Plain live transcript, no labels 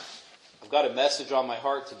got a message on my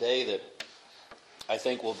heart today that I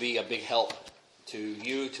think will be a big help to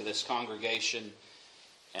you, to this congregation,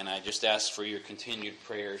 and I just ask for your continued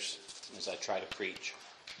prayers as I try to preach.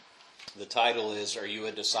 The title is, Are You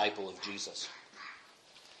a Disciple of Jesus?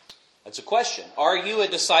 That's a question. Are you a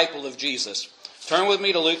disciple of Jesus? Turn with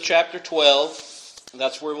me to Luke chapter 12.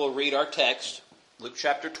 That's where we'll read our text. Luke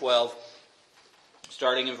chapter 12,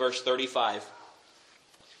 starting in verse 35.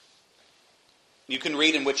 You can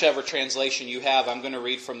read in whichever translation you have. I'm going to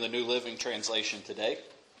read from the New Living Translation today,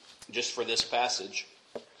 just for this passage.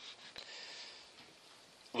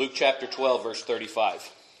 Luke chapter 12, verse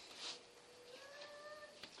 35.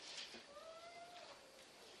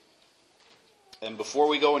 And before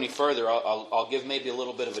we go any further, I'll give maybe a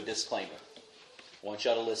little bit of a disclaimer. I want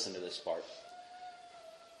y'all to listen to this part.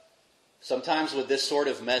 Sometimes with this sort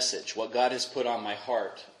of message, what God has put on my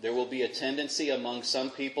heart, there will be a tendency among some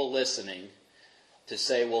people listening to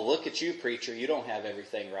say, well, look at you, preacher, you don't have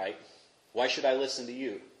everything right. Why should I listen to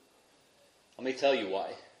you? Let me tell you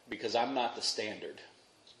why. Because I'm not the standard.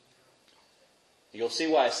 You'll see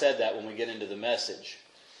why I said that when we get into the message.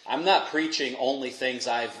 I'm not preaching only things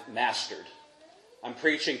I've mastered. I'm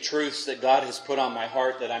preaching truths that God has put on my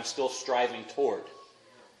heart that I'm still striving toward.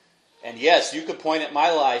 And yes, you could point at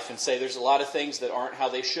my life and say there's a lot of things that aren't how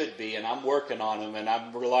they should be, and I'm working on them, and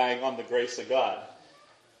I'm relying on the grace of God.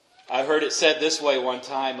 I heard it said this way one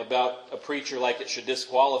time about a preacher, like it should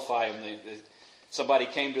disqualify him. Somebody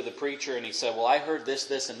came to the preacher and he said, well, I heard this,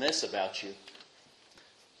 this, and this about you.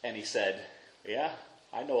 And he said, yeah,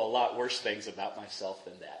 I know a lot worse things about myself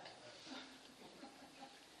than that.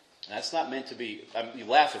 And that's not meant to be, you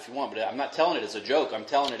laugh if you want, but I'm not telling it as a joke. I'm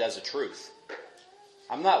telling it as a truth.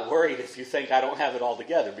 I'm not worried if you think I don't have it all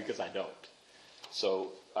together, because I don't.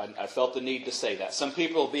 So I felt the need to say that. Some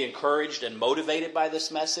people will be encouraged and motivated by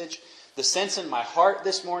this message. The sense in my heart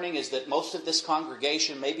this morning is that most of this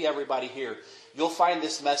congregation, maybe everybody here, you'll find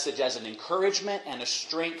this message as an encouragement and a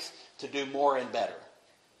strength to do more and better.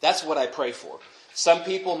 That's what I pray for. Some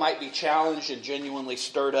people might be challenged and genuinely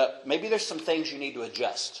stirred up. Maybe there's some things you need to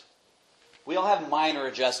adjust. We all have minor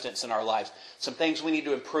adjustments in our lives. Some things we need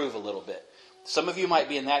to improve a little bit. Some of you might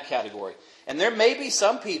be in that category. And there may be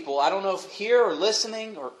some people, I don't know if here or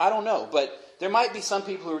listening, or I don't know, but there might be some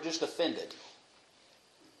people who are just offended.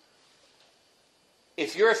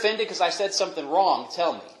 If you're offended because I said something wrong,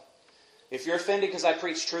 tell me. If you're offended because I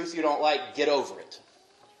preach truth you don't like, get over it.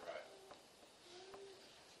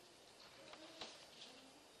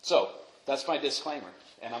 So, that's my disclaimer.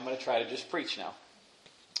 And I'm going to try to just preach now.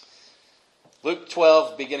 Luke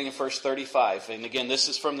 12, beginning in verse 35. And again, this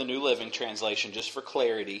is from the New Living Translation, just for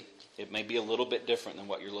clarity. It may be a little bit different than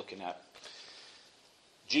what you're looking at.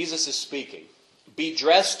 Jesus is speaking. Be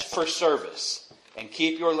dressed for service, and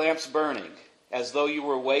keep your lamps burning, as though you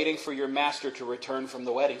were waiting for your master to return from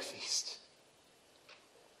the wedding feast.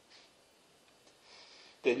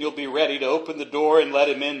 Then you'll be ready to open the door and let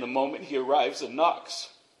him in the moment he arrives and knocks.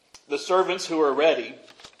 The servants who are ready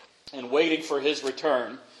and waiting for his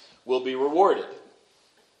return will be rewarded.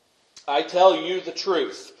 I tell you the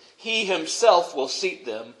truth. He himself will seat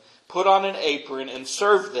them, put on an apron, and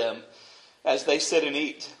serve them as they sit and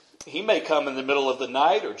eat. He may come in the middle of the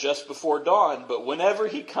night or just before dawn, but whenever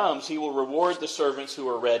he comes, he will reward the servants who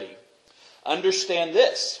are ready. Understand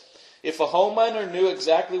this. If a homeowner knew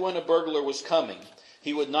exactly when a burglar was coming,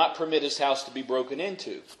 he would not permit his house to be broken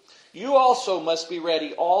into. You also must be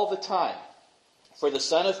ready all the time, for the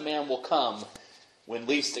Son of Man will come when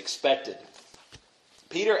least expected.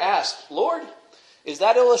 Peter asked, Lord, is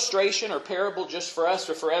that illustration or parable just for us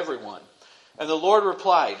or for everyone? And the Lord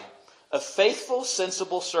replied, a faithful,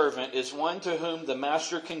 sensible servant is one to whom the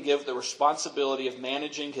master can give the responsibility of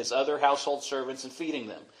managing his other household servants and feeding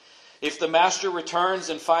them. If the master returns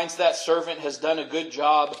and finds that servant has done a good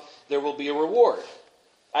job, there will be a reward.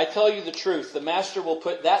 I tell you the truth, the master will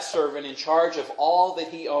put that servant in charge of all that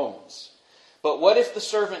he owns. But what if the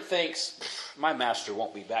servant thinks, my master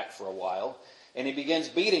won't be back for a while, and he begins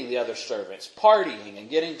beating the other servants, partying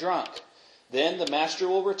and getting drunk? Then the master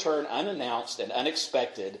will return unannounced and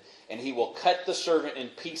unexpected, and he will cut the servant in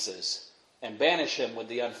pieces and banish him with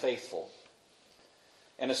the unfaithful.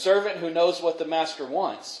 And a servant who knows what the master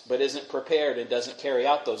wants, but isn't prepared and doesn't carry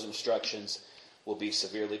out those instructions, will be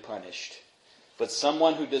severely punished. But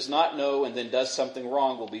someone who does not know and then does something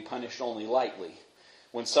wrong will be punished only lightly.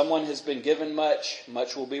 When someone has been given much,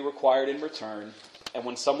 much will be required in return. And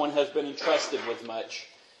when someone has been entrusted with much,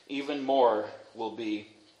 even more will be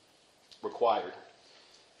required.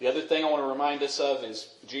 The other thing I want to remind us of is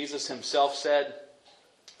Jesus himself said,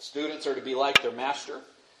 students are to be like their master,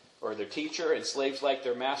 or their teacher, and slaves like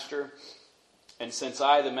their master. And since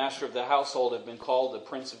I, the master of the household, have been called the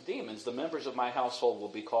prince of demons, the members of my household will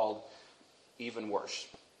be called even worse.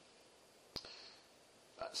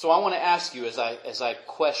 So I want to ask you, as I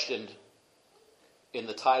questioned in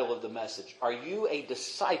the title of the message, are you a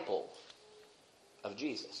disciple of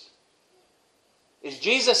Jesus? Is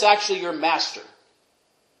Jesus actually your master?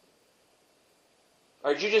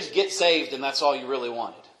 Or did you just get saved and that's all you really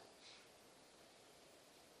wanted?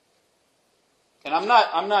 And I'm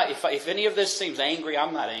not. If any of this seems angry,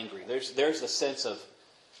 I'm not angry. There's a sense of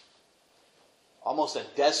almost a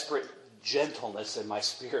desperate gentleness in my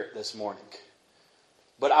spirit this morning.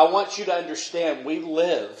 But I want you to understand, we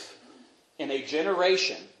live in a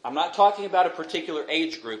generation. I'm not talking about a particular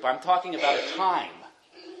age group. I'm talking about a time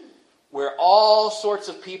where all sorts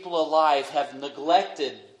of people alive have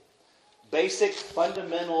neglected basic,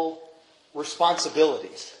 fundamental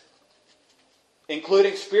responsibilities,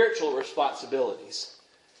 including spiritual responsibilities.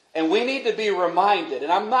 And we need to be reminded,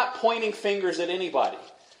 and I'm not pointing fingers at anybody.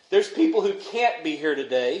 There's people who can't be here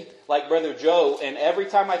today, like Brother Joe, and every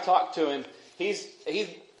time I talk to him,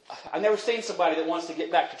 I've never seen somebody that wants to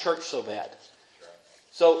get back to church so bad.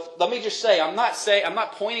 So let me just say, I'm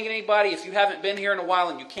not pointing at anybody. If you haven't been here in a while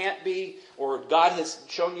and you can't be, or God has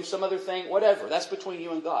shown you some other thing, whatever, that's between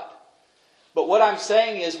you and God. But what I'm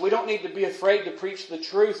saying is we don't need to be afraid to preach the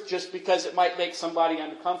truth just because it might make somebody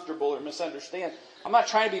uncomfortable or misunderstand. I'm not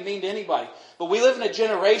trying to be mean to anybody. But we live in a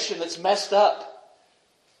generation that's messed up.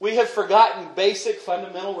 We have forgotten basic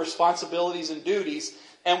fundamental responsibilities and duties,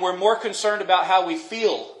 and we're more concerned about how we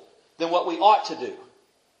feel than what we ought to do.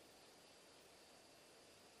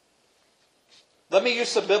 Let me use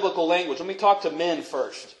some biblical language. Let me talk to men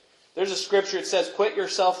first. There's a scripture that says, quit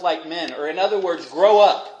yourself like men. Or in other words, grow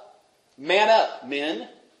up. Man up, men.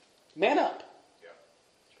 Man up. Yeah,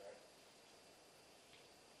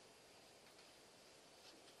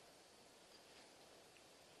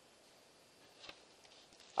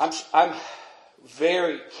 that's right. I'm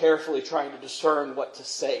very carefully trying to discern what to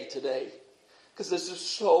say today, because this is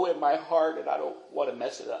so in my heart and I don't want to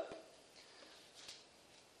mess it up.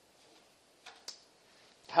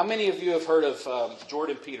 How many of you have heard of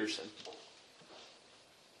Jordan Peterson?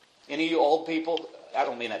 Any of you old people? I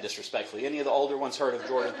don't mean that disrespectfully. Any of the older ones heard of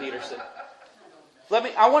Jordan Peterson?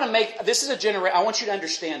 I want you to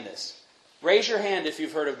understand this. Raise your hand if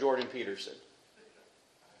you've heard of Jordan Peterson.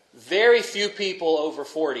 Very few people over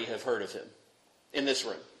 40 have heard of him in this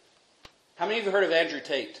room. How many of you heard of Andrew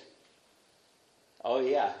Tate? Oh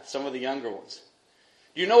yeah, some of the younger ones.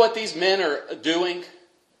 Do you know what these men are doing?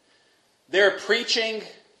 They're preaching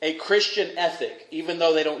a Christian ethic, even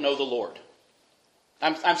though they don't know the Lord.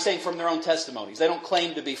 I'm saying from their own testimonies. They don't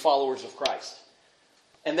claim to be followers of Christ.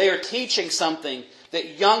 And they are teaching something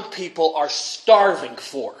that young people are starving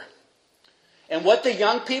for. And what the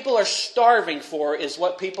young people are starving for is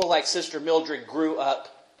what people like Sister Mildred grew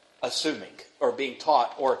up assuming or being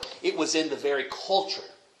taught, or it was in the very culture.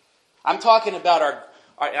 I'm talking about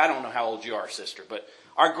I don't know how old you are, sister, but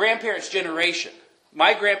our grandparents' generation.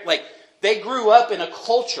 They grew up in a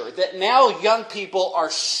culture that now young people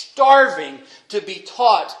are starving to be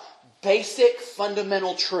taught basic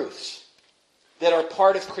fundamental truths that are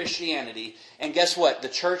part of Christianity. And guess what? The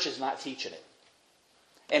church is not teaching it.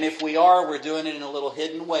 And if we are, we're doing it in a little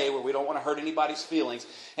hidden way where we don't want to hurt anybody's feelings.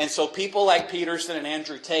 And so people like Peterson and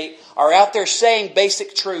Andrew Tate are out there saying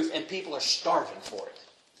basic truth, and people are starving for it.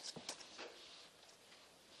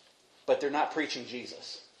 But they're not preaching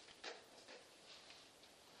Jesus.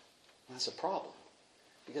 That's a problem.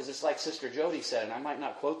 Because it's like Sister Jody said, and I might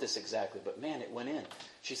not quote this exactly, but man, it went in.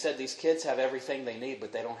 She said these kids have everything they need,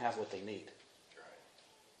 but they don't have what they need.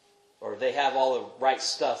 Or they have all the right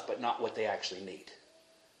stuff, but not what they actually need.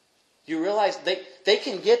 Do you realize they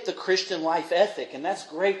can get the Christian life ethic, and that's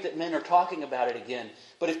great that men are talking about it again.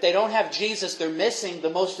 But if they don't have Jesus, they're missing the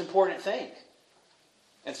most important thing.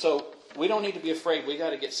 And so we don't need to be afraid. We got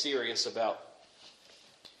to get serious about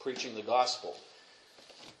preaching the gospel.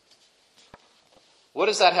 What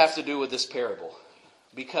does that have to do with this parable?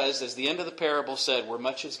 Because, as the end of the parable said, where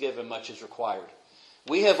much is given, much is required.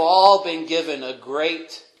 We have all been given a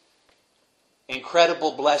great,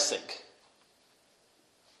 incredible blessing.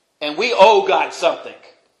 And we owe God something.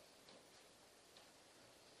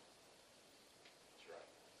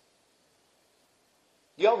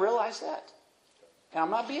 Y'all realize that? And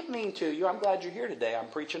I'm not being mean to you. I'm glad you're here today. I'm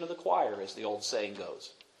preaching to the choir, as the old saying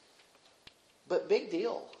goes. But big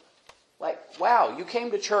deal. Like, wow, you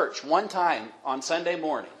came to church one time on Sunday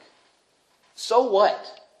morning. So what?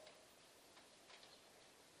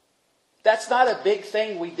 That's not a big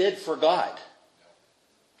thing we did for God.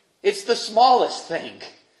 It's the smallest thing.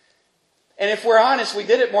 And if we're honest, we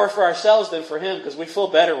did it more for ourselves than for Him because we feel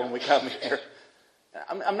better when we come here.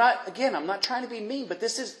 I'm not trying to be mean, but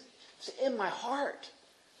this is in my heart.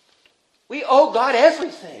 We owe God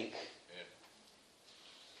everything.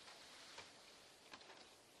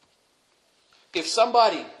 If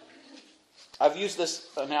somebody, I've used this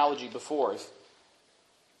analogy before.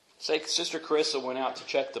 Say Sister Carissa went out to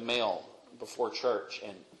check the mail before church,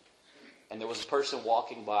 and there was a person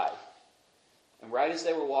walking by. And right as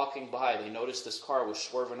they were walking by, they noticed this car was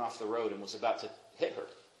swerving off the road and was about to hit her.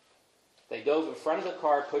 They dove in front of the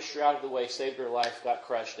car, pushed her out of the way, saved her life, got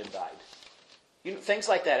crushed, and died. Things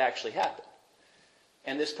like that actually happen.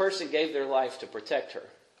 And this person gave their life to protect her.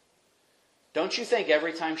 Don't you think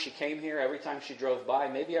every time she came here, every time she drove by,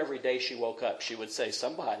 maybe every day she woke up, she would say,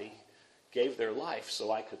 somebody gave their life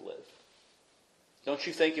so I could live? Don't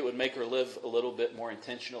you think it would make her live a little bit more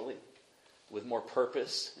intentionally, with more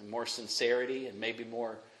purpose and more sincerity and maybe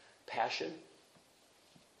more passion?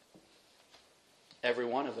 Every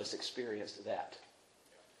one of us experienced that.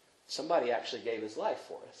 Somebody actually gave his life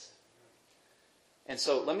for us. And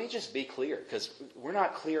so let me just be clear, because we're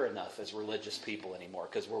not clear enough as religious people anymore,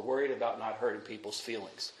 because we're worried about not hurting people's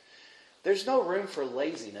feelings. There's no room for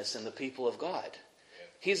laziness in the people of God.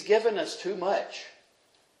 He's given us too much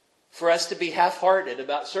for us to be half-hearted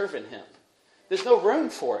about serving Him. There's no room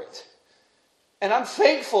for it. And I'm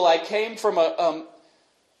thankful I came from a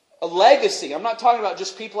legacy. I'm not talking about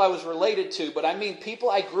just people I was related to, but I mean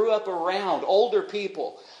people I grew up around, older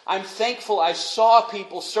people. I'm thankful I saw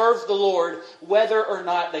people serve the Lord whether or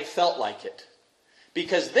not they felt like it.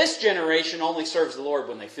 Because this generation only serves the Lord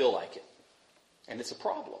when they feel like it. And it's a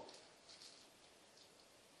problem.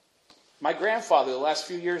 My grandfather, the last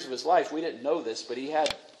few years of his life, we didn't know this, but he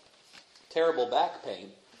had terrible back pain.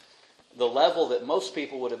 The level that most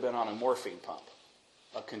people would have been on a morphine pump.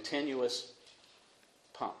 A continuous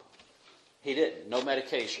pump. He didn't. No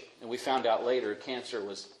medication. And we found out later cancer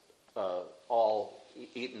was all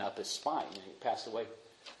eaten up his spine. And he passed away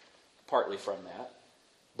partly from that.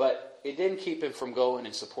 But it didn't keep him from going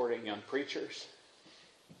and supporting young preachers.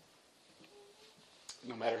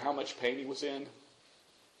 No matter how much pain he was in.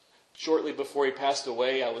 Shortly before he passed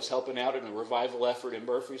away, I was helping out in a revival effort in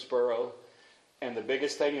Murfreesboro. And the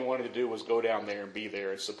biggest thing he wanted to do was go down there and be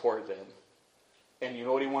there and support them. And you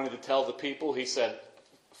know what he wanted to tell the people? He said,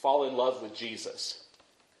 fall in love with Jesus.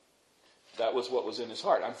 That was what was in his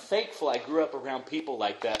heart. I'm thankful I grew up around people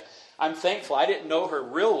like that. I'm thankful. I didn't know her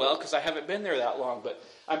real well because I haven't been there that long. But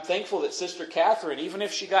I'm thankful that Sister Catherine, even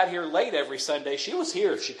if she got here late every Sunday, she was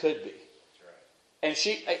here if she could be. That's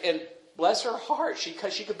right. And bless her heart,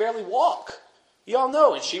 because she could barely walk. You all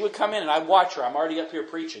know. And she would come in and I'd watch her. I'm already up here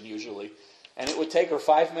preaching usually. And it would take her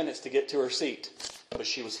 5 minutes to get to her seat. But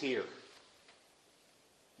she was here.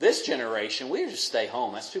 This generation, we just stay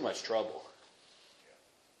home. That's too much trouble.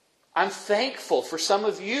 I'm thankful for some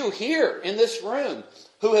of you here in this room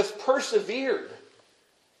who have persevered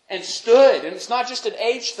and stood. And it's not just an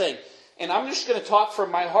age thing. And I'm just going to talk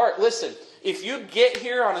from my heart. Listen, if you get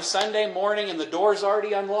here on a Sunday morning and the door's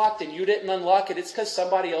already unlocked and you didn't unlock it, it's because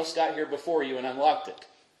somebody else got here before you and unlocked it.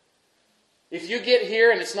 If you get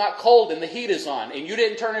here and it's not cold and the heat is on and you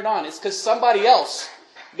didn't turn it on, it's because somebody else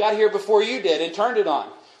got here before you did and turned it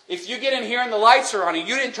on. If you get in here and the lights are on and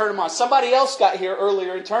you didn't turn them on, somebody else got here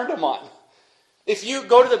earlier and turned them on. If you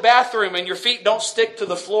go to the bathroom and your feet don't stick to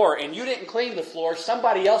the floor and you didn't clean the floor,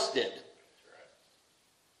 somebody else did.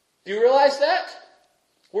 Do you realize that?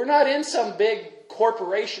 We're not in some big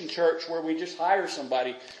corporation church where we just hire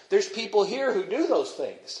somebody. There's people here who do those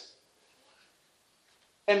things.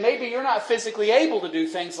 And maybe you're not physically able to do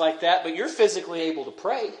things like that, but you're physically able to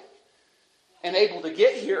pray and able to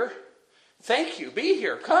get here. Thank you. Be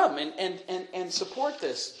here. Come and support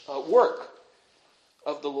this work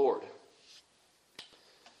of the Lord.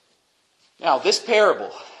 Now, this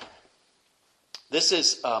parable, this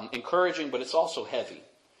is encouraging, but it's also heavy.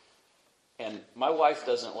 And my wife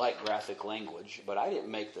doesn't like graphic language, but I didn't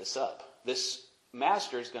make this up. This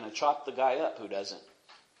master is going to chop the guy up who doesn't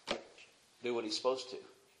do what he's supposed to.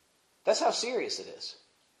 That's how serious it is.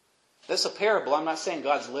 That's a parable. I'm not saying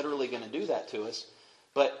God's literally going to do that to us,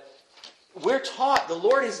 but we're taught the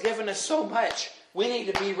Lord has given us so much. We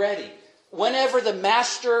need to be ready. Whenever the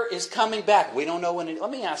master is coming back, we don't know when. Let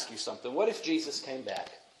me ask you something. What if Jesus came back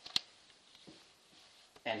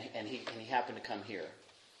and he happened to come here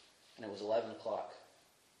and it was 11 o'clock?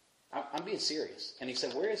 I'm being serious. And he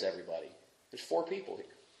said, where is everybody? There's 4 people here.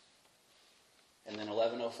 And then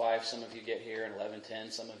 11:05, some of you get here, and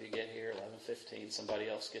 11:10, some of you get here, 11:15, somebody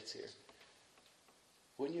else gets here.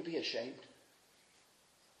 Wouldn't you be ashamed?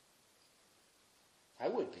 I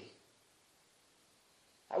would be.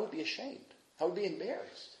 I would be ashamed. I would be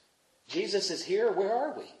embarrassed. Jesus is here. Where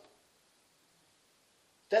are we?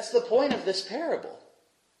 That's the point of this parable.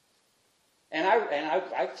 And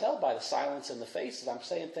I tell by the silence in the faces, I'm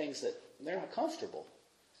saying things that they're not comfortable.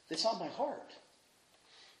 It's on my heart.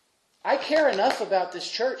 I care enough about this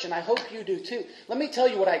church, and I hope you do too. Let me tell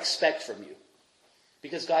you what I expect from you,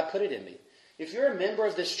 because God put it in me. If you're a member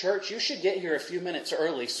of this church, you should get here a few minutes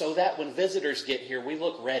early so that when visitors get here, we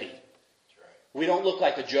look ready. That's right. We don't look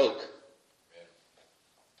like a joke. Amen.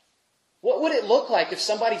 What would it look like if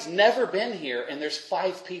somebody's never been here and there's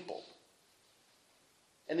 5 people?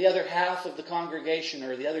 And the other half of the congregation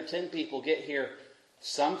or the other 10 people get here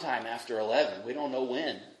sometime after 11. We don't know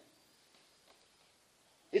when.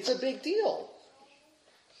 It's a big deal.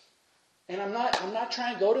 And I'm not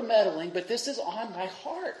trying to go to meddling, but this is on my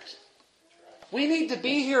heart. We need to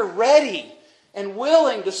be here ready and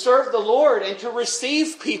willing to serve the Lord and to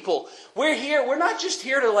receive people. We're here. We're not just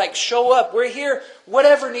here to show up. We're here,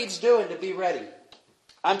 whatever needs doing, to be ready.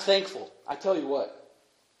 I'm thankful. I tell you what.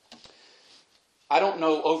 I don't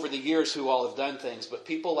know over the years who all have done things, but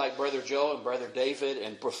people like Brother Joe and Brother David,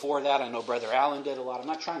 and before that I know Brother Alan did a lot. I'm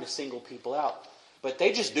not trying to single people out, but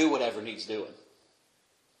they just do whatever needs doing.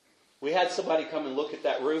 We had somebody come and look at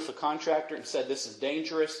that roof, a contractor, and said, this is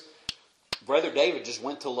dangerous. Brother David just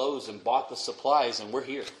went to Lowe's and bought the supplies, and we're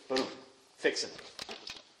here. Boom. Fixing it.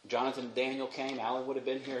 Jonathan and Daniel came. Alan would have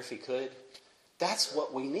been here if he could. That's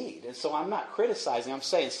what we need. And so I'm not criticizing. I'm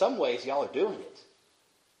saying in some ways y'all are doing it.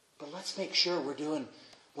 But let's make sure we're doing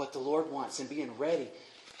what the Lord wants and being ready.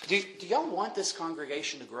 Do y'all want this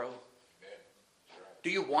congregation to grow? Do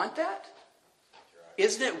you want that?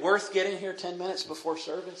 Isn't it worth getting here 10 minutes before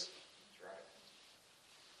service?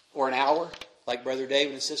 Or an hour, like Brother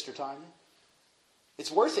David and Sister Tanya?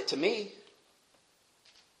 It's worth it to me.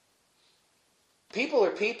 People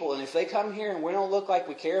are people, and if they come here and we don't look like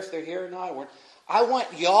we care if they're here or not, I want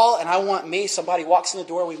y'all and I want me, somebody walks in the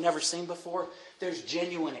door we've never seen before, there's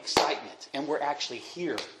genuine excitement, and we're actually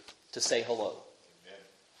here to say hello. Amen.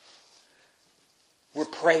 We're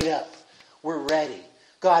prayed up. We're ready.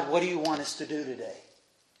 God, what do you want us to do today?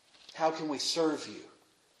 How can we serve you?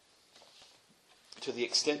 To the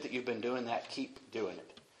extent that you've been doing that, keep doing it.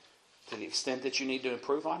 To the extent that you need to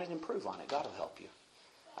improve on it, improve on it. God will help you.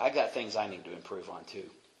 I got things I need to improve on too.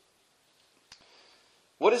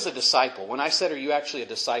 What is a disciple? When I said, are you actually a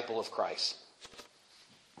disciple of Christ?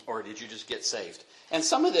 Or did you just get saved? And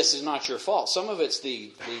some of this is not your fault. Some of it's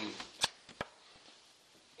the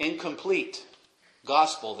incomplete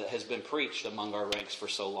gospel that has been preached among our ranks for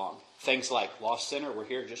so long. Things like, lost sinner, we're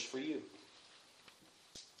here just for you.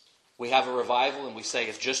 We have a revival and we say,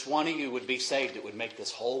 if just one of you would be saved, it would make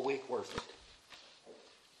this whole week worth it.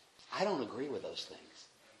 I don't agree with those things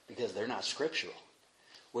because they're not scriptural.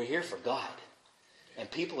 We're here for God. And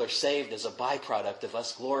people are saved as a byproduct of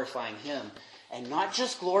us glorifying Him. And not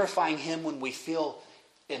just glorifying Him when we feel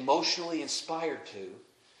emotionally inspired to,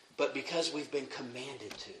 but because we've been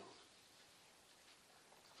commanded to.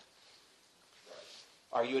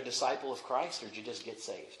 Are you a disciple of Christ, or did you just get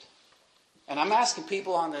saved? And I'm asking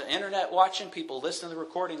people on the internet watching, people listening to the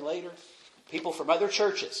recording later, people from other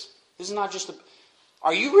churches. This is not just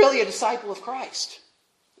are you really a disciple of Christ?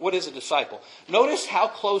 What is a disciple? Notice how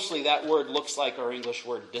closely that word looks like our English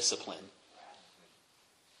word discipline.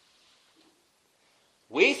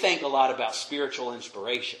 We think a lot about spiritual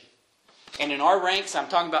inspiration. And in our ranks, I'm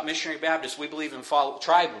talking about Missionary Baptists, we believe in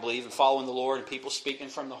following the Lord and people speaking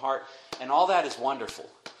from the heart. And all that is wonderful.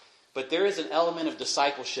 But there is an element of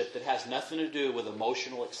discipleship that has nothing to do with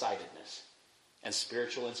emotional excitedness and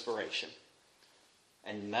spiritual inspiration.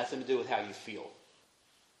 And nothing to do with how you feel.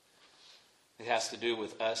 It has to do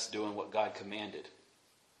with us doing what God commanded.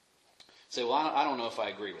 Say, well, I don't know if I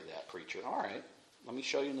agree with that, preacher. All right, let me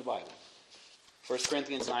show you in the Bible. 1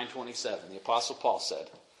 Corinthians 9:27, the Apostle Paul said,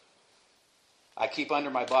 I keep under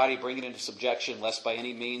my body, bring it into subjection, lest by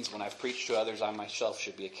any means, when I've preached to others, I myself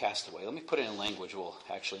should be a castaway. Let me put it in language we'll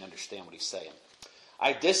actually understand what he's saying.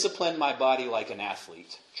 I discipline my body like an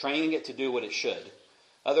athlete, training it to do what it should.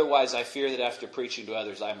 Otherwise, I fear that after preaching to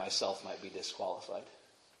others, I myself might be disqualified.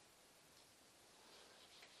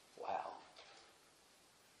 Wow.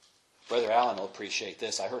 Brother Allen will appreciate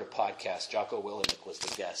this. I heard a podcast. Jocko Willemick was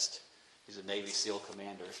the guest. He's a Navy SEAL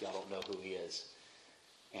commander, if y'all don't know who he is.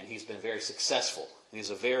 And he's been very successful.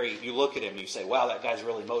 You look at him and you say, wow, that guy's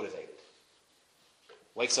really motivated.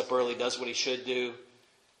 Wakes up early, does what he should do.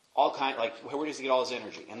 Where does he get all his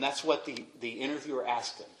energy? And that's what the interviewer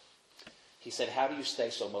asked him. He said, how do you stay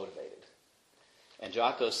so motivated? And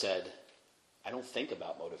Jocko said, I don't think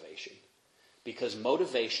about motivation. Because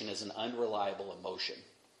motivation is an unreliable emotion.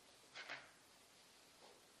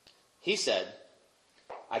 He said,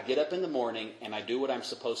 I get up in the morning and I do what I'm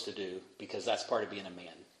supposed to do because that's part of being a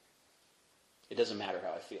man. It doesn't matter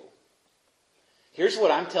how I feel. Here's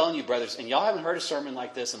what I'm telling you, brothers, and y'all haven't heard a sermon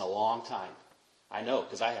like this in a long time. I know,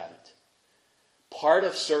 because I haven't. Part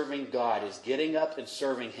of serving God is getting up and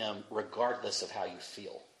serving Him regardless of how you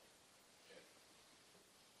feel.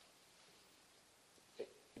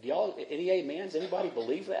 Do y'all, any amens? Anybody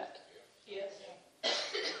believe that? Yes.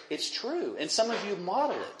 It's true. And some of you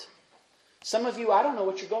model it. Some of you, I don't know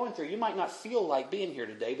what you're going through. You might not feel like being here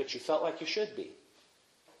today, but you felt like you should be.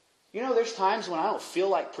 You know, there's times when I don't feel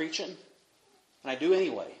like preaching, and I do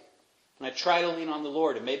anyway. And I try to lean on the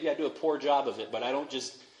Lord, and maybe I do a poor job of it, but I don't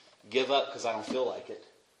just give up because I don't feel like it.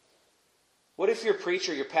 What if your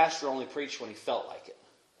preacher, your pastor only preached when he felt like it?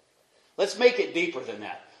 Let's make it deeper than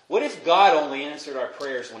that. What if God only answered our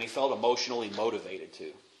prayers when He felt emotionally motivated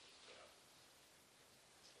to?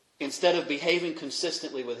 Instead of behaving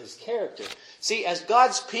consistently with His character. See, as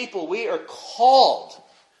God's people, we are called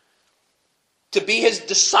to be His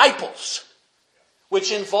disciples,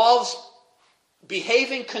 which involves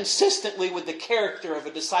behaving consistently with the character of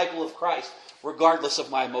a disciple of Christ, regardless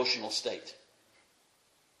of my emotional state.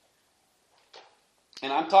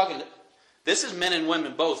 And I'm talking, this is men and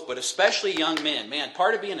women both, but especially young men. Man,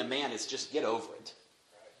 part of being a man is just get over it.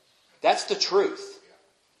 That's the truth.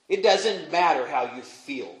 It doesn't matter how you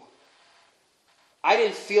feel. I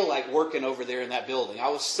didn't feel like working over there in that building. I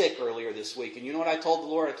was sick earlier this week. And you know what I told the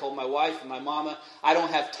Lord? I told my wife and my mama, I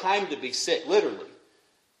don't have time to be sick, literally.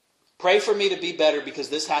 Pray for me to be better because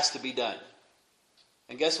this has to be done.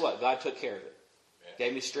 And guess what? God took care of it.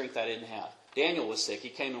 Gave me strength I didn't have. Daniel was sick. He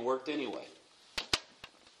came and worked anyway.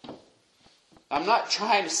 I'm not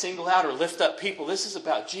trying to single out or lift up people. This is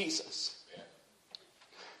about Jesus.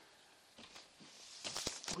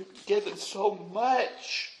 We've given so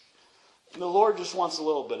much. And the Lord just wants a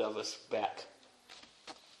little bit of us back.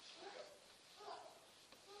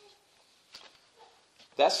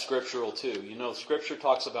 That's scriptural too. You know, Scripture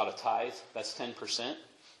talks about a tithe. That's 10%.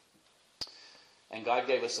 And God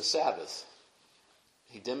gave us a Sabbath.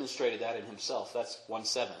 He demonstrated that in Himself. That's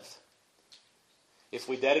 1/7. If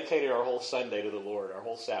we dedicated our whole Sunday to the Lord, our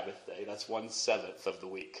whole Sabbath day, that's 1/7 of the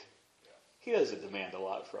week. He doesn't demand a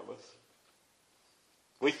lot from us.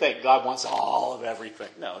 We think God wants all of everything.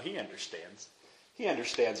 No, He understands. He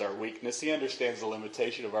understands our weakness. He understands the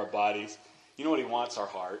limitation of our bodies. You know what He wants? Our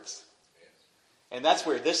hearts. And that's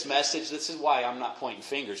where this message, this is why I'm not pointing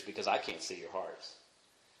fingers, because I can't see your hearts.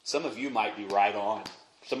 Some of you might be right on.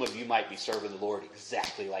 Some of you might be serving the Lord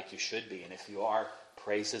exactly like you should be. And if you are,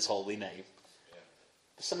 praise His holy name.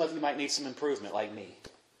 But some of you might need some improvement like me.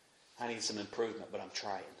 I need some improvement, but I'm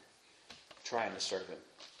trying to serve Him.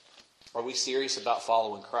 Are we serious about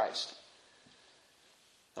following Christ?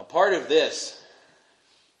 Now part of this,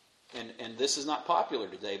 and this is not popular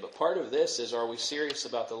today, but part of this is, are we serious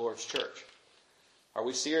about the Lord's church? Are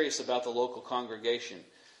we serious about the local congregation?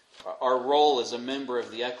 Our role as a member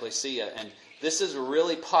of the ecclesia, and this is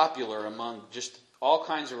really popular among just all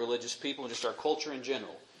kinds of religious people, just our culture in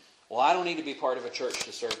general. Well, I don't need to be part of a church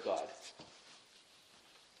to serve God.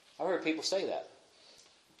 I've heard people say that.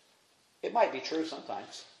 It might be true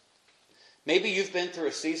sometimes. Maybe you've been through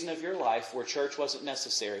a season of your life where church wasn't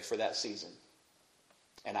necessary for that season.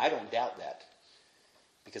 And I don't doubt that,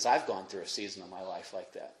 because I've gone through a season of my life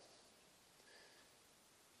like that.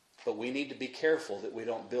 But we need to be careful that we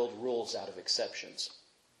don't build rules out of exceptions.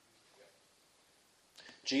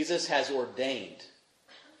 Jesus has ordained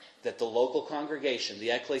that the local congregation,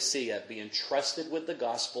 the ecclesia, be entrusted with the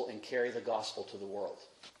gospel and carry the gospel to the world.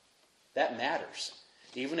 That matters.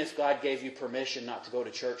 Even if God gave you permission not to go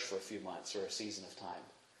to church for a few months or a season of time,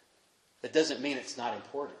 that doesn't mean it's not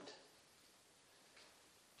important.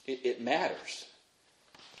 It matters.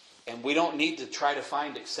 And we don't need to try to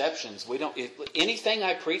find exceptions. Anything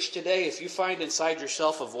I preach today, if you find inside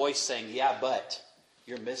yourself a voice saying, yeah, but,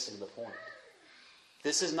 you're missing the point.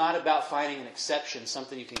 This is not about finding an exception,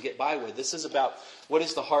 something you can get by with. This is about what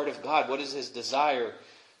is the heart of God, what is His desire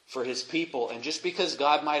for His people. And just because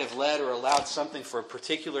God might have led or allowed something for a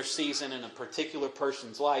particular season in a particular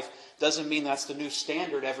person's life doesn't mean that's the new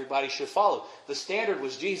standard everybody should follow. The standard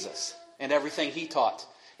was Jesus and everything He taught,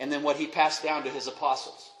 and then what He passed down to His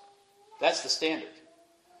apostles. That's the standard.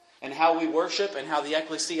 And how we worship and how the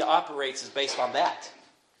ecclesia operates is based on that.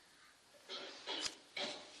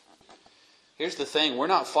 Here's the thing. We're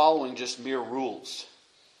not following just mere rules.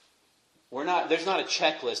 There's not a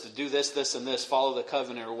checklist to do this, this, and this, follow the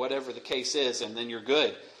covenant or whatever the case is, and then you're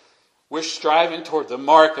good. We're striving toward the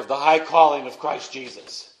mark of the high calling of Christ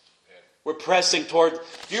Jesus. We're pressing toward...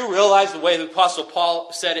 Do you realize the way the Apostle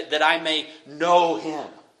Paul said it? That I may know Him.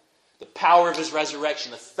 the power of his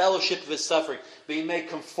resurrection, the fellowship of his suffering, being made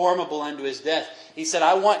conformable unto his death. He said,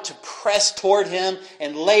 I want to press toward him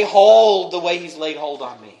and lay hold the way he's laid hold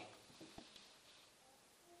on me.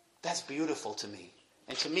 That's beautiful to me.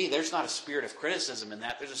 And to me, there's not a spirit of criticism in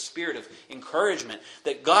that. There's a spirit of encouragement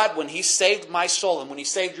that God, when he saved my soul and when he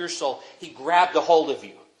saved your soul, he grabbed a hold of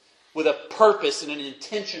you with a purpose and an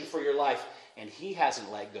intention for your life. And he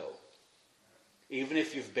hasn't let go. Even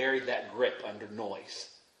if you've buried that grip under noise,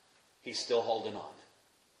 he's still holding on.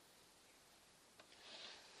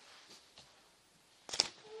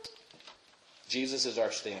 Jesus is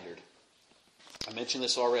our standard. I mentioned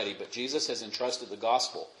this already, but Jesus has entrusted the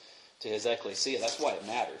gospel to his ecclesia. That's why it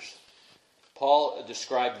matters. Paul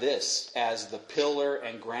described this as the pillar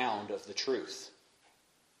and ground of the truth.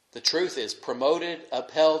 The truth is promoted,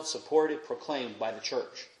 upheld, supported, proclaimed by the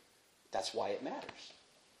church. That's why it matters.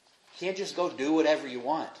 You can't just go do whatever you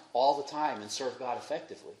want all the time and serve God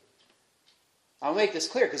effectively. I'll make this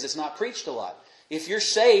clear because it's not preached a lot. If you're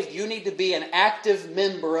saved, you need to be an active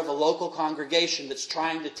member of a local congregation that's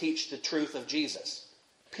trying to teach the truth of Jesus.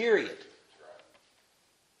 Period.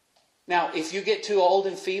 Now, if you get too old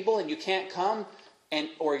and feeble and you can't come,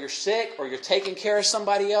 or you're sick, or you're taking care of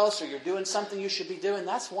somebody else, or you're doing something you should be doing,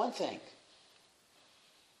 that's one thing.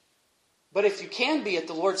 But if you can be at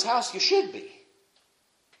the Lord's house, you should be.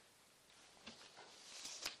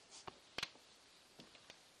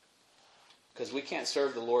 Because we can't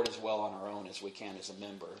serve the Lord as well on our own as we can as a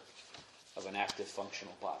member of an active,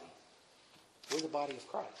 functional body. We're the body of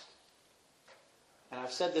Christ. And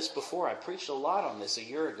I've said this before. I preached a lot on this a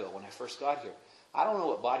year ago when I first got here. I don't know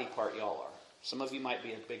what body part y'all are. Some of you might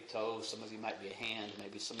be a big toe. Some of you might be a hand.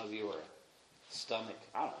 Maybe some of you are a stomach.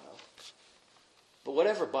 I don't know. But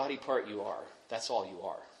whatever body part you are, that's all you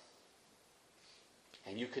are.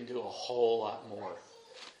 And you can do a whole lot more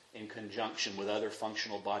in conjunction with other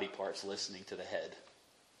functional body parts listening to the head.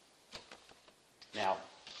 Now,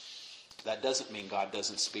 that doesn't mean God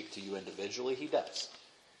doesn't speak to you individually. He does.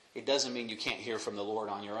 It doesn't mean you can't hear from the Lord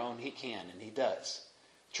on your own. He can, and he does.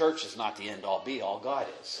 Church is not the end-all, be-all. God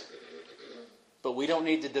is. But we don't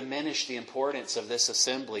need to diminish the importance of this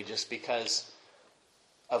assembly just because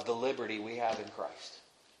of the liberty we have in Christ.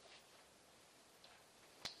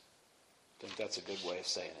 I think that's a good way of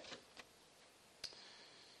saying it.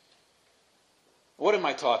 What am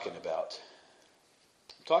I talking about?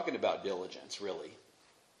 I'm talking about diligence, really.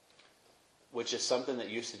 Which is something that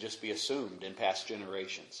used to just be assumed in past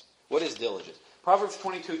generations. What is diligence? Proverbs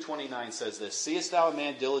 22:29 says this, Seest thou a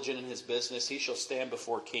man diligent in his business? He shall stand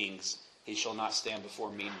before kings. He shall not stand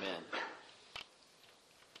before mean men.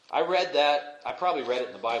 I read that. I probably read it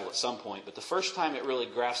in the Bible at some point. But the first time it really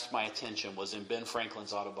grasped my attention was in Ben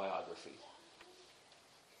Franklin's autobiography.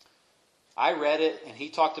 I read it, and he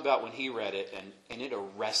talked about when he read it, and it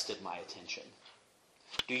arrested my attention.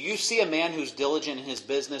 Do you see a man who's diligent in his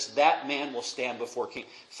business? That man will stand before King.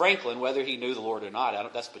 Franklin, whether he knew the Lord or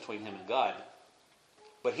not, that's between him and God.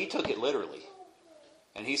 But he took it literally.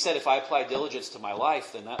 And he said, if I apply diligence to my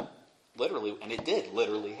life, then that literally, and it did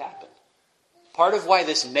literally happen. Part of why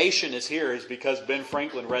this nation is here is because Ben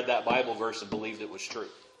Franklin read that Bible verse and believed it was true.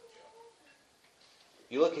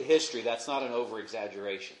 You look at history, that's not an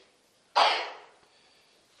over-exaggeration.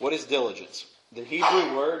 What is diligence? The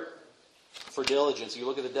Hebrew word for diligence, you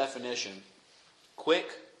look at the definition, quick,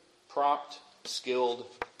 prompt, skilled,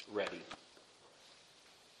 ready.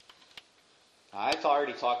 Now, I've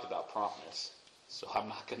already talked about promptness, so I'm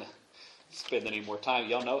not going to spend any more time.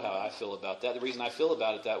 Y'all know how I feel about that. The reason I feel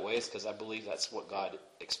about it that way is because I believe that's what God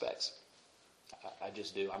expects. I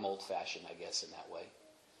just do. I'm old-fashioned, I guess, in that way.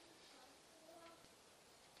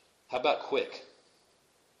 How about quick?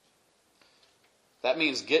 That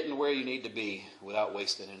means getting where you need to be without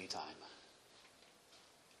wasting any time.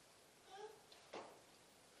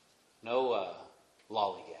 No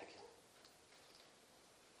lollygagging.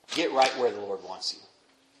 Get right where the Lord wants you.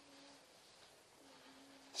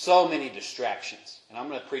 So many distractions. And I'm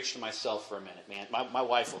going to preach to myself for a minute, man. My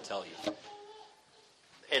wife will tell you.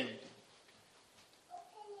 And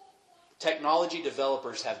technology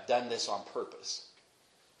developers have done this on purpose.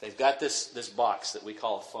 They've got this box that we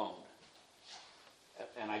call a phone.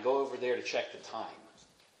 And I go over there to check the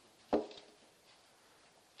time.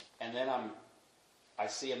 And then I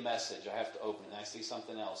see a message. I have to open it. And I see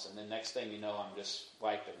something else. And then next thing you know, I'm just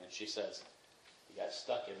swiping. And she says, you got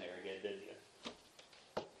stuck in there again, didn't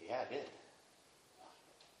you? Yeah, I did.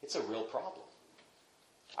 It's a real problem.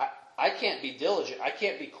 I can't be diligent. I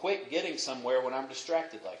can't be quick getting somewhere when I'm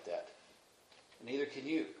distracted like that. Neither can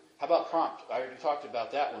you. How about prompt? I already talked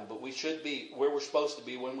about that one, but we should be where we're supposed to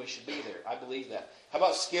be when we should be there. I believe that. How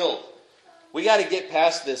about skilled? We got to get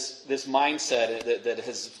past this mindset that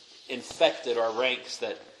has infected our ranks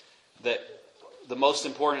that the most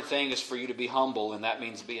important thing is for you to be humble, and that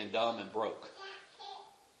means being dumb and broke.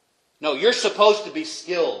 No, you're supposed to be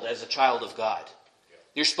skilled as a child of God.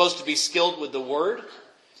 You're supposed to be skilled with the Word,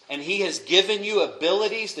 and He has given you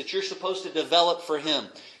abilities that you're supposed to develop for Him.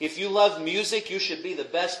 If you love music, you should be the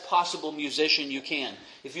best possible musician you can.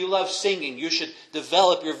 If you love singing, you should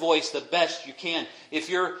develop your voice the best you can. If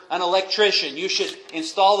you're an electrician, you should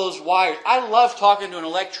install those wires. I love talking to an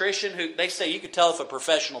electrician who, they say you can tell if a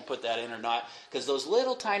professional put that in or not, because those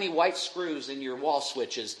little tiny white screws in your wall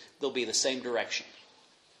switches, they'll be the same direction.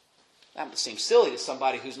 That seems silly to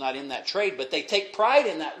somebody who's not in that trade, but they take pride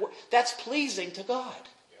in that. That's pleasing to God.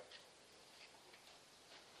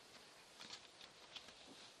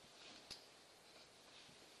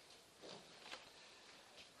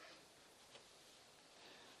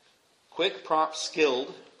 Quick, prompt,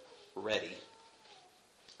 skilled, ready.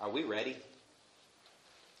 Are we ready?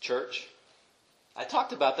 Church? I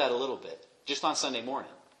talked about that a little bit, just on Sunday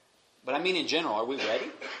morning. But I mean in general, are we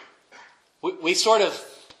ready? We sort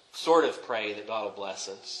of pray that God will bless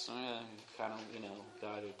us. God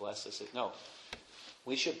will bless us. No.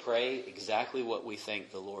 We should pray exactly what we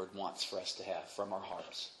think the Lord wants for us to have from our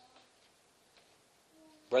hearts.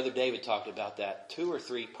 Brother David talked about that 2 or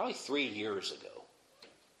 3, probably 3 years ago.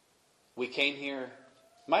 We came here,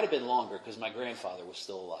 might have been longer because my grandfather was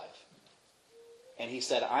still alive. And he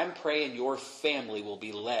said, I'm praying your family will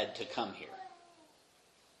be led to come here.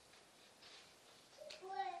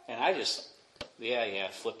 And I just,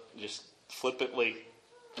 flippantly,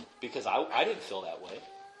 because I didn't feel that way.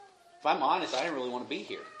 If I'm honest, I didn't really want to be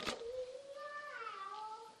here.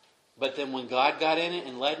 But then when God got in it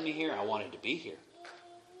and led me here, I wanted to be here.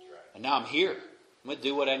 And now I'm here. I'm going to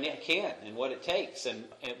do what I can and what it takes, and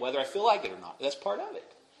whether I feel like it or not. That's part of it.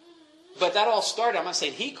 But that all started, I'm not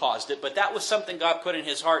saying He caused it, but that was something God put in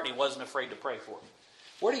His heart and He wasn't afraid to pray for.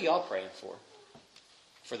 What are y'all praying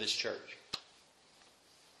for this church?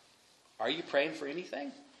 Are you praying for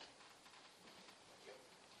anything?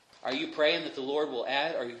 Are you praying that the Lord will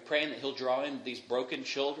add? Are you praying that He'll draw in these broken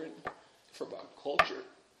children from our culture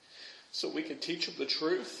so we can teach them the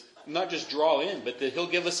truth? Not just draw in, but that He'll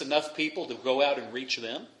give us enough people to go out and reach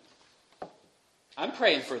them. I'm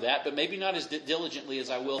praying for that, but maybe not as diligently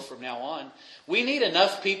as I will from now on. We need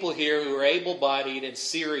enough people here who are able-bodied and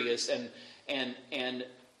serious and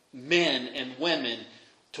men and women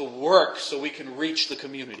to work so we can reach the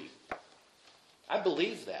community. I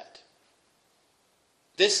believe that.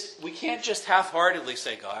 We can't just half-heartedly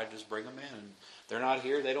say, God, just bring them in. They're not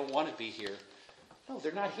here, they don't want to be here. No,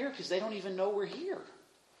 they're not here because they don't even know we're here.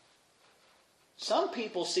 Some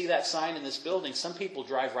people see that sign in this building. Some people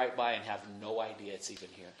drive right by and have no idea it's even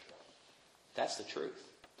here. That's the truth.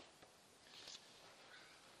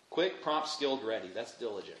 Quick, prompt, skilled, ready. That's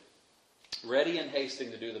diligent. Ready and hasting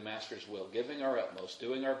to do the Master's will. Giving our utmost.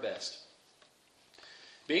 Doing our best.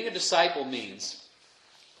 Being a disciple means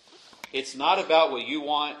it's not about what you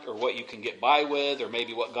want or what you can get by with or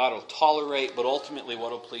maybe what God will tolerate, but ultimately what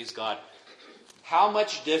will please God. How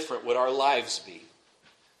much different would our lives be?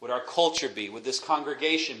 Would our culture be? Would this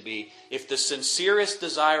congregation be if the sincerest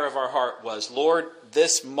desire of our heart was, Lord,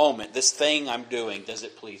 this moment, this thing I'm doing, does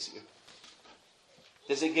it please you?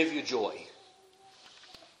 Does it give you joy?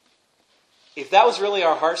 If that was really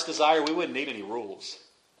our heart's desire, we wouldn't need any rules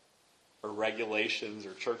or regulations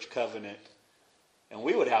or church covenant. And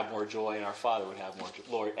we would have more joy and our Father would have more joy.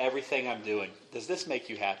 Lord, everything I'm doing, does this make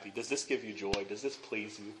you happy? Does this give you joy? Does this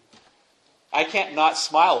please you? I can't not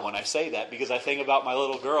smile when I say that because I think about my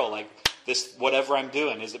little girl, like this, whatever I'm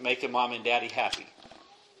doing, is it making Mom and Daddy happy?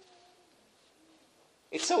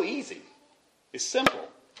 It's so easy. It's simple.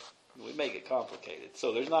 We make it complicated.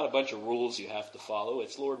 So there's not a bunch of rules you have to follow.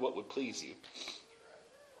 It's, Lord, what would please you?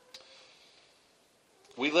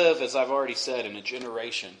 We live, as I've already said, in a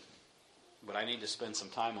generation, but I need to spend some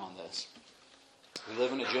time on this. We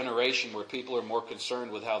live in a generation where people are more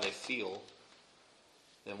concerned with how they feel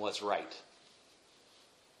than what's right.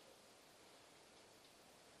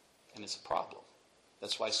 And it's a problem.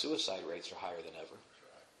 That's why suicide rates are higher than ever.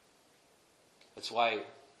 That's why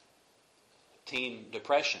teen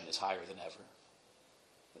depression is higher than ever.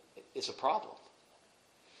 It's a problem.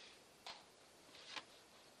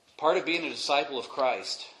 Part of being a disciple of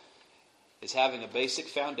Christ is having a basic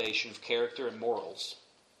foundation of character and morals,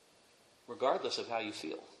 regardless of how you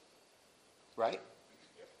feel. Right?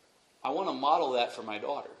 I want to model that for my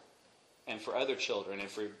daughter and for other children and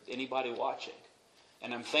for anybody watching.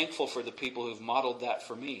 And I'm thankful for the people who've modeled that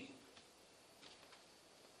for me.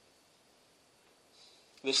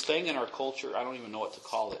 This thing in our culture, I don't even know what to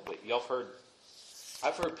call it, but y'all have heard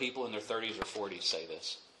I've heard people in their 30s or 40s say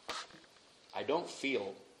this. I don't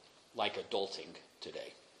feel like adulting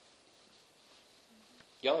today.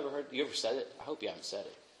 Y'all ever heard? You ever said it? I hope you haven't said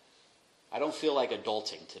it. I don't feel like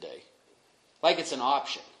adulting today. Like it's an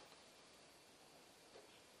option.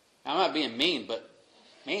 I'm not being mean, but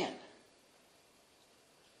man,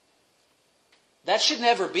 that should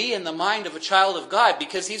never be in the mind of a child of God,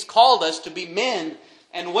 because He's called us to be men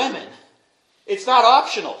and women. It's not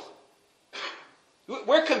optional.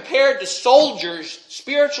 We're compared to soldiers,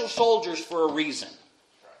 spiritual soldiers, for a reason.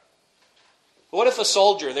 What if a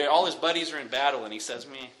soldier, all his buddies are in battle, and he says,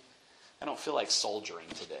 I don't feel like soldiering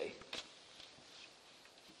today.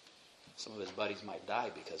 Some of his buddies might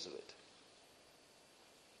die because of it.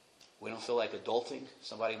 We don't feel like adulting.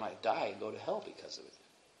 Somebody might die and go to hell because of it.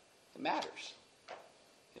 It matters.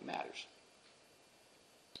 It matters.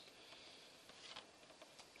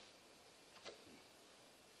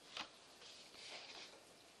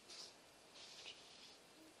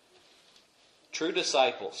 True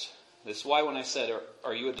disciples. This is why when I said,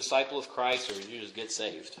 are you a disciple of Christ or did you just get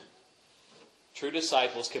saved? True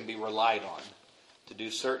disciples can be relied on to do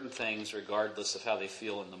certain things regardless of how they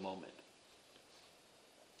feel in the moment.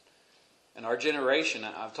 In our generation,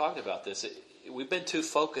 I've talked about this, we've been too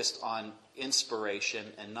focused on inspiration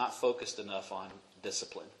and not focused enough on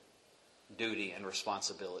discipline, duty, and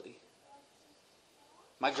responsibility.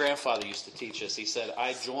 My grandfather used to teach us, he said,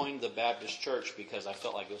 I joined the Baptist church because I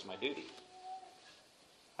felt like it was my duty.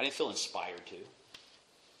 I didn't feel inspired to.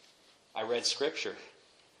 I read Scripture,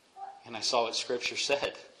 and I saw what Scripture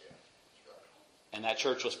said. And that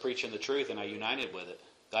church was preaching the truth, and I united with it.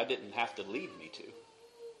 God didn't have to lead me to.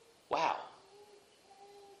 Wow.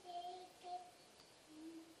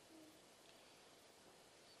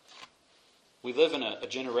 We live in a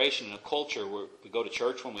generation, in a culture where we go to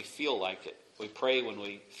church when we feel like it. We pray when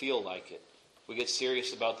we feel like it. We get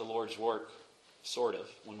serious about the Lord's work, sort of,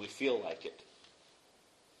 when we feel like it.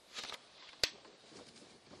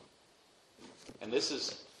 And this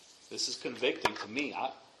is convicting to me.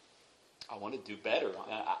 I want to do better.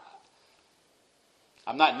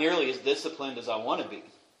 I'm not nearly as disciplined as I want to be.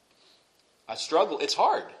 I struggle. It's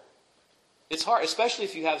hard. It's hard, especially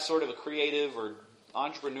if you have sort of a creative or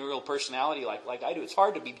entrepreneurial personality like I do. It's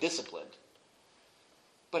hard to be disciplined.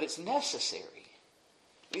 But it's necessary.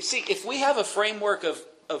 You see, if we have a framework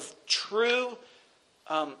of true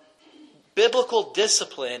biblical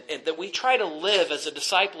discipline and that we try to live as a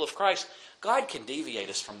disciple of Christ, God can deviate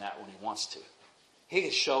us from that when He wants to. He can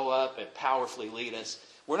show up and powerfully lead us.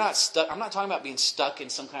 We're not stuck. I'm not talking about being stuck in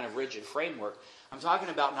some kind of rigid framework. I'm talking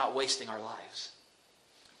about not wasting our lives.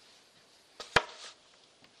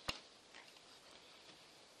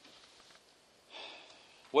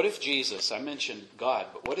 What if Jesus, I mentioned God,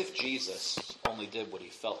 but what if Jesus only did what He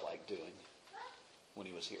felt like doing when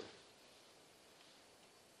He was here?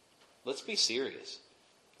 Let's be serious.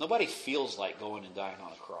 Nobody feels like going and dying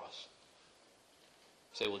on a cross.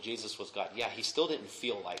 Say, well, Jesus was God. Yeah, He still didn't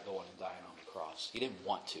feel like going and dying on the cross. He didn't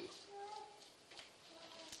want to.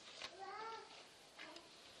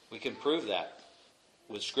 We can prove that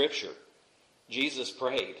with Scripture. Jesus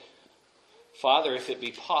prayed, Father, if it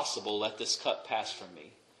be possible, let this cup pass from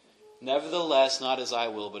me. Nevertheless, not as I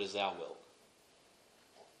will, but as Thou wilt.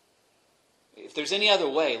 If there's any other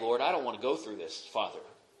way, Lord, I don't want to go through this, Father.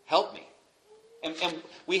 Help me. And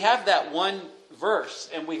we have that one verse,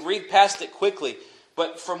 and we read past it quickly.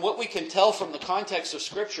 But from what we can tell from the context of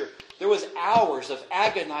Scripture, there was hours of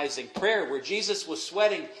agonizing prayer where Jesus was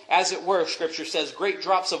sweating, as it were, Scripture says, great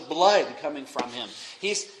drops of blood coming from Him.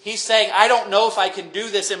 He's saying, I don't know if I can do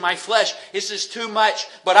this in my flesh. This is too much,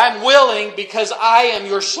 but I'm willing because I am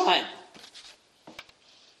your Son.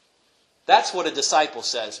 That's what a disciple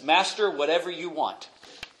says. Master, whatever you want,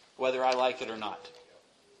 whether I like it or not.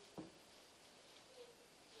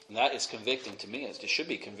 And that is convicting to me, as it should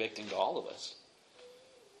be convicting to all of us.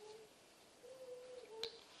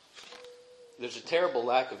 There's a terrible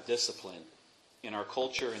lack of discipline in our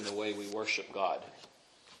culture and the way we worship God.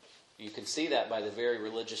 You can see that by the very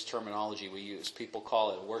religious terminology we use. People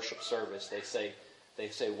call it a worship service. They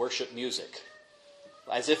say worship music.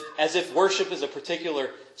 As if worship is a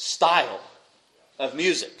particular style of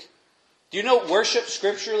music. Do you know worship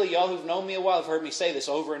scripturally? Y'all who've known me a while have heard me say this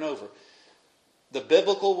over and over. The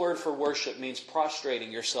biblical word for worship means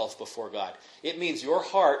prostrating yourself before God. It means your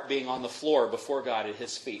heart being on the floor before God at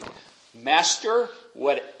His feet. Master,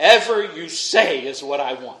 whatever you say is what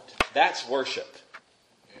I want. That's worship.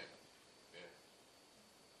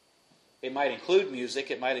 It might include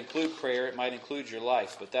music, it might include prayer, it might include your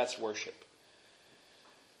life, but that's worship.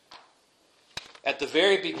 At the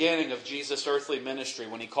very beginning of Jesus' earthly ministry,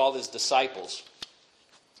 when He called His disciples,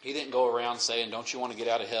 He didn't go around saying, don't you want to get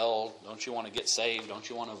out of hell? Don't you want to get saved? Don't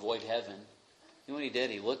you want to avoid heaven? You know what he did?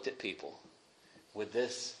 He looked at people with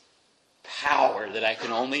this power that I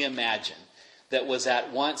can only imagine, that was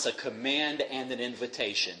at once a command and an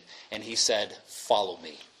invitation. And he said, follow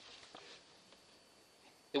me.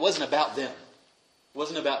 It wasn't about them. It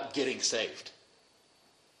wasn't about getting saved.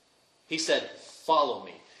 He said, follow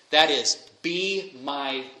me. That is, be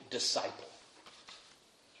my disciple.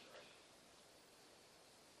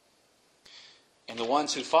 And the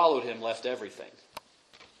ones who followed him left everything.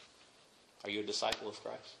 Are you a disciple of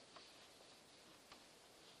Christ?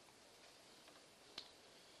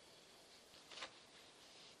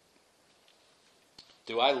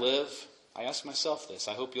 Do I live? I ask myself this.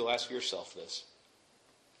 I hope you'll ask yourself this.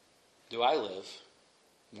 Do I live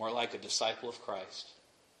more like a disciple of Christ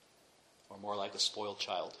or more like a spoiled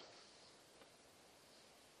child?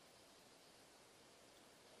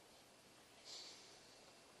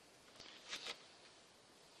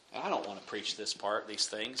 And I don't want to preach these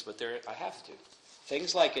things, but I have to.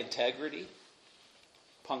 Things like integrity,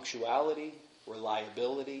 punctuality,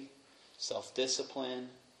 reliability, self-discipline,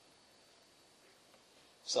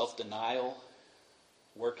 self-denial,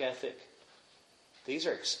 work ethic. These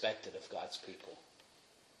are expected of God's people.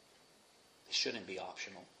 They shouldn't be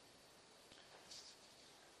optional.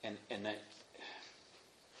 And that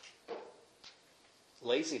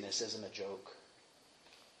laziness isn't a joke.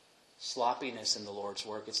 Sloppiness in the Lord's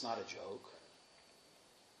work, it's not a joke.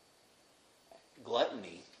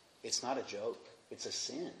 Gluttony, it's not a joke. It's a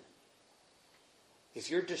sin. If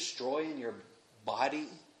you're destroying your body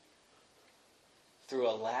through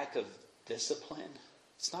a lack of discipline,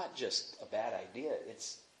 it's not just a bad idea.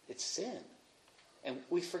 It's sin. And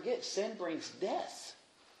we forget sin brings death.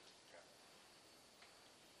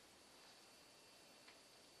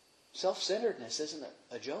 Self-centeredness isn't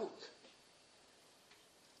a joke.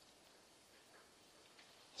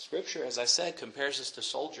 Scripture, as I said, compares us to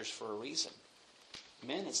soldiers for a reason.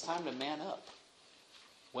 Men, it's time to man up.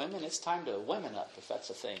 Women, it's time to women up, if that's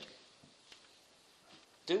a thing.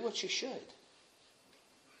 Do what you should.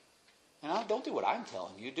 And don't do what I'm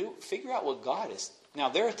telling you. Figure out what God is. Now,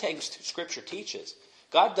 there are things Scripture teaches.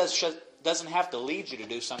 God doesn't have to lead you to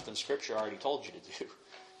do something Scripture already told you to do.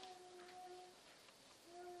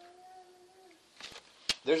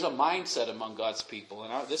 There's a mindset among God's people,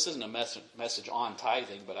 and this isn't a message on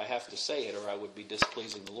tithing, but I have to say it or I would be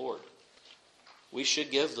displeasing the Lord. We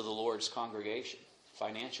should give to the Lord's congregation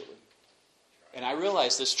financially. And I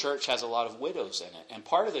realize this church has a lot of widows in it, and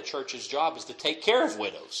part of the church's job is to take care of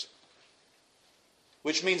widows,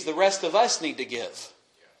 which means the rest of us need to give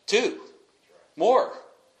too. More.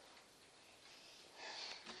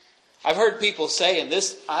 I've heard people say, and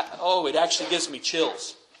it actually gives me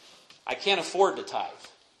chills. I can't afford to tithe.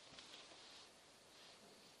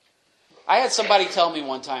 I had somebody tell me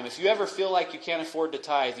one time, if you ever feel like you can't afford to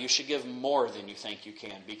tithe, you should give more than you think you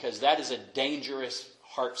can, because that is a dangerous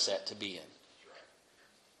heart set to be in.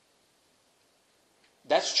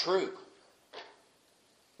 That's true.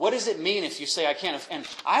 What does it mean if you say, I can't? And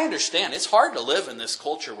I understand, it's hard to live in this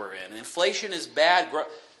culture we're in. Inflation is bad.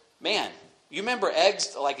 Man, you remember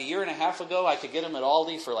eggs like a year and a half ago? I could get them at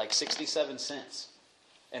Aldi for like 67 cents.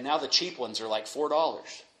 And now the cheap ones are like $4.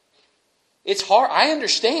 It's hard. I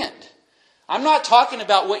understand. I'm not talking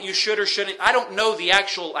about what you should or shouldn't. I don't know the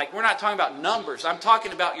actual, we're not talking about numbers. I'm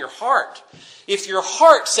talking about your heart. If your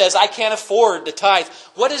heart says, I can't afford to tithe,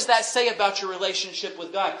 what does that say about your relationship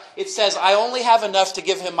with God? It says, I only have enough to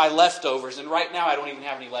give Him my leftovers, and right now I don't even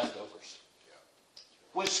have any leftovers.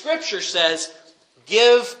 When Scripture says,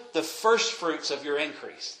 give the first fruits of your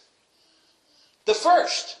increase. The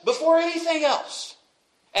first, before anything else.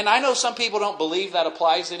 And I know some people don't believe that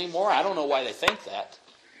applies anymore. I don't know why they think that.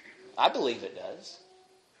 I believe it does.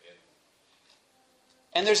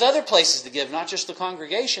 And there's other places to give, not just the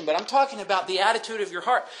congregation, but I'm talking about the attitude of your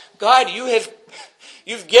heart. God,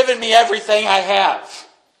 you've given me everything I have.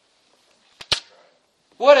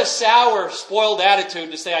 What a sour, spoiled attitude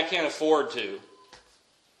to say I can't afford to.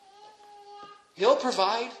 He'll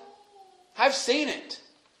provide. I've seen it.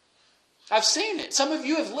 I've seen it. Some of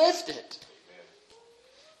you have lived it.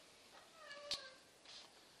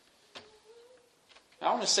 I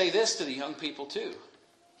want to say this to the young people too.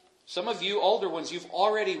 Some of you older ones, you've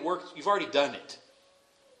already done it.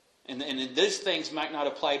 And these things might not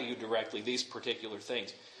apply to you directly, these particular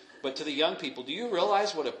things. But to the young people, do you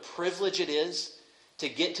realize what a privilege it is to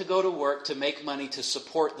get to go to work to make money to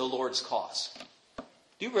support the Lord's cause?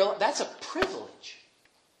 Do you realize that's a privilege?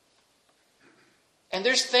 And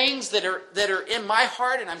there's things that are in my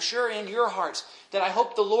heart, and I'm sure in your hearts, that I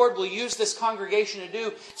hope the Lord will use this congregation to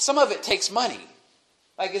do. Some of it takes money.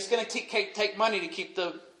 Like it's going to take money to keep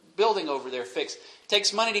the building over there fixed. It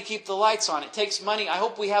takes money to keep the lights on. It takes money. I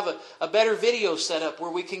hope we have a better video set up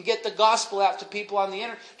where we can get the gospel out to people on the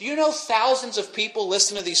internet. Do you know thousands of people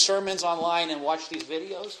listen to these sermons online and watch these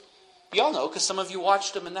videos? Y'all know because some of you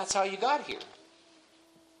watched them and that's how you got here.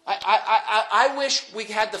 I wish we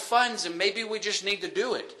had the funds, and maybe we just need to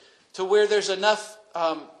do it to where there's enough,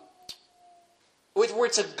 where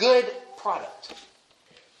it's a good product.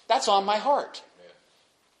 That's on my heart.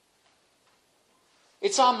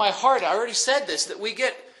 It's on my heart. I already said this, that we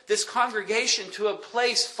get this congregation to a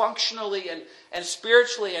place functionally and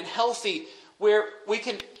spiritually and healthy where we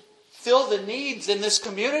can fill the needs in this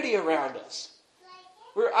community around us.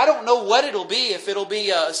 I don't know what it'll be, if it'll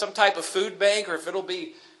be some type of food bank or if it'll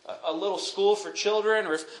be a little school for children.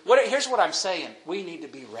 Here's what I'm saying. We need to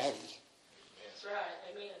be ready. That's right.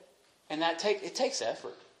 Amen. And it takes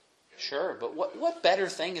effort. Sure, but what better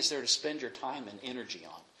thing is there to spend your time and energy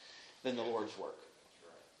on than the Lord's work?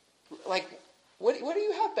 Like, what do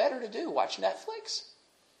you have better to do? Watch Netflix?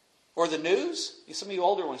 Or the news? Some of you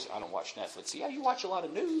older ones, I don't watch Netflix. Yeah, you watch a lot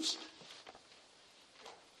of news.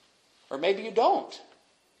 Or maybe you don't.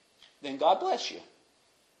 Then God bless you.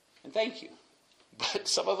 And thank you. But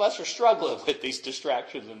some of us are struggling with these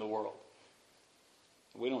distractions in the world.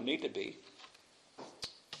 We don't need to be.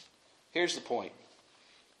 Here's the point.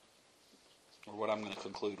 Or what I'm going to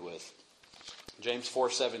conclude with. James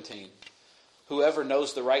 4:17. Whoever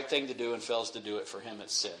knows the right thing to do and fails to do it, for him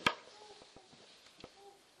it's sin.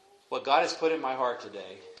 What God has put in my heart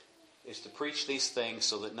today is to preach these things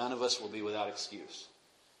so that none of us will be without excuse.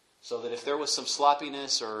 So that if there was some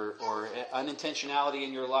sloppiness or unintentionality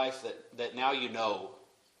in your life that now you know,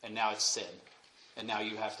 and now it's sin, and now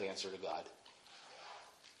you have to answer to God.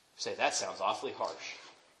 Say, that sounds awfully harsh.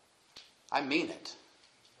 I mean it.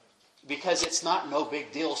 Because it's not no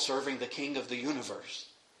big deal serving the King of the universe.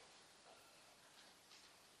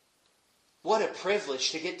 What a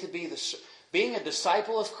privilege to get to be being a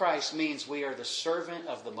disciple of Christ means we are the servant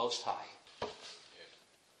of the Most High.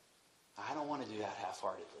 I don't want to do that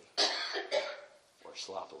half-heartedly or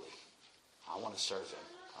sloppily. I want to serve Him.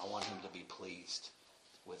 I want Him to be pleased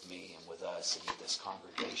with me and with us and with this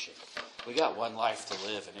congregation. We got one life to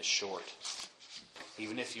live, and it's short.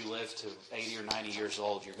 Even if you live to 80 or 90 years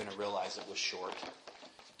old, you're going to realize it was short.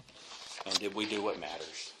 And did we do what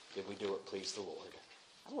matters? Did we do what pleased the Lord?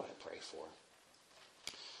 That's what I pray for.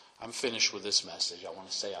 I'm finished with this message. I want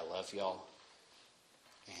to say I love y'all.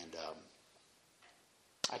 And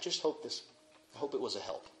I just hope it was a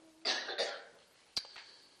help.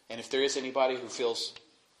 And if there is anybody who feels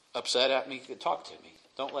upset at me, talk to me.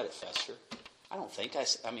 Don't let it fester. I don't think I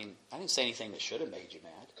didn't say anything that should have made you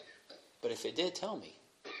mad. But if it did, tell me.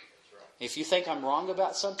 If you think I'm wrong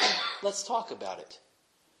about something, let's talk about it.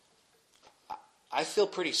 I feel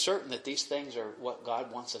pretty certain that these things are what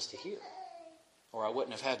God wants us to hear. Or I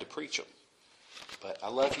wouldn't have had to preach them. But I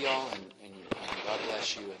love y'all, and God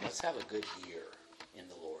bless you, and let's have a good year.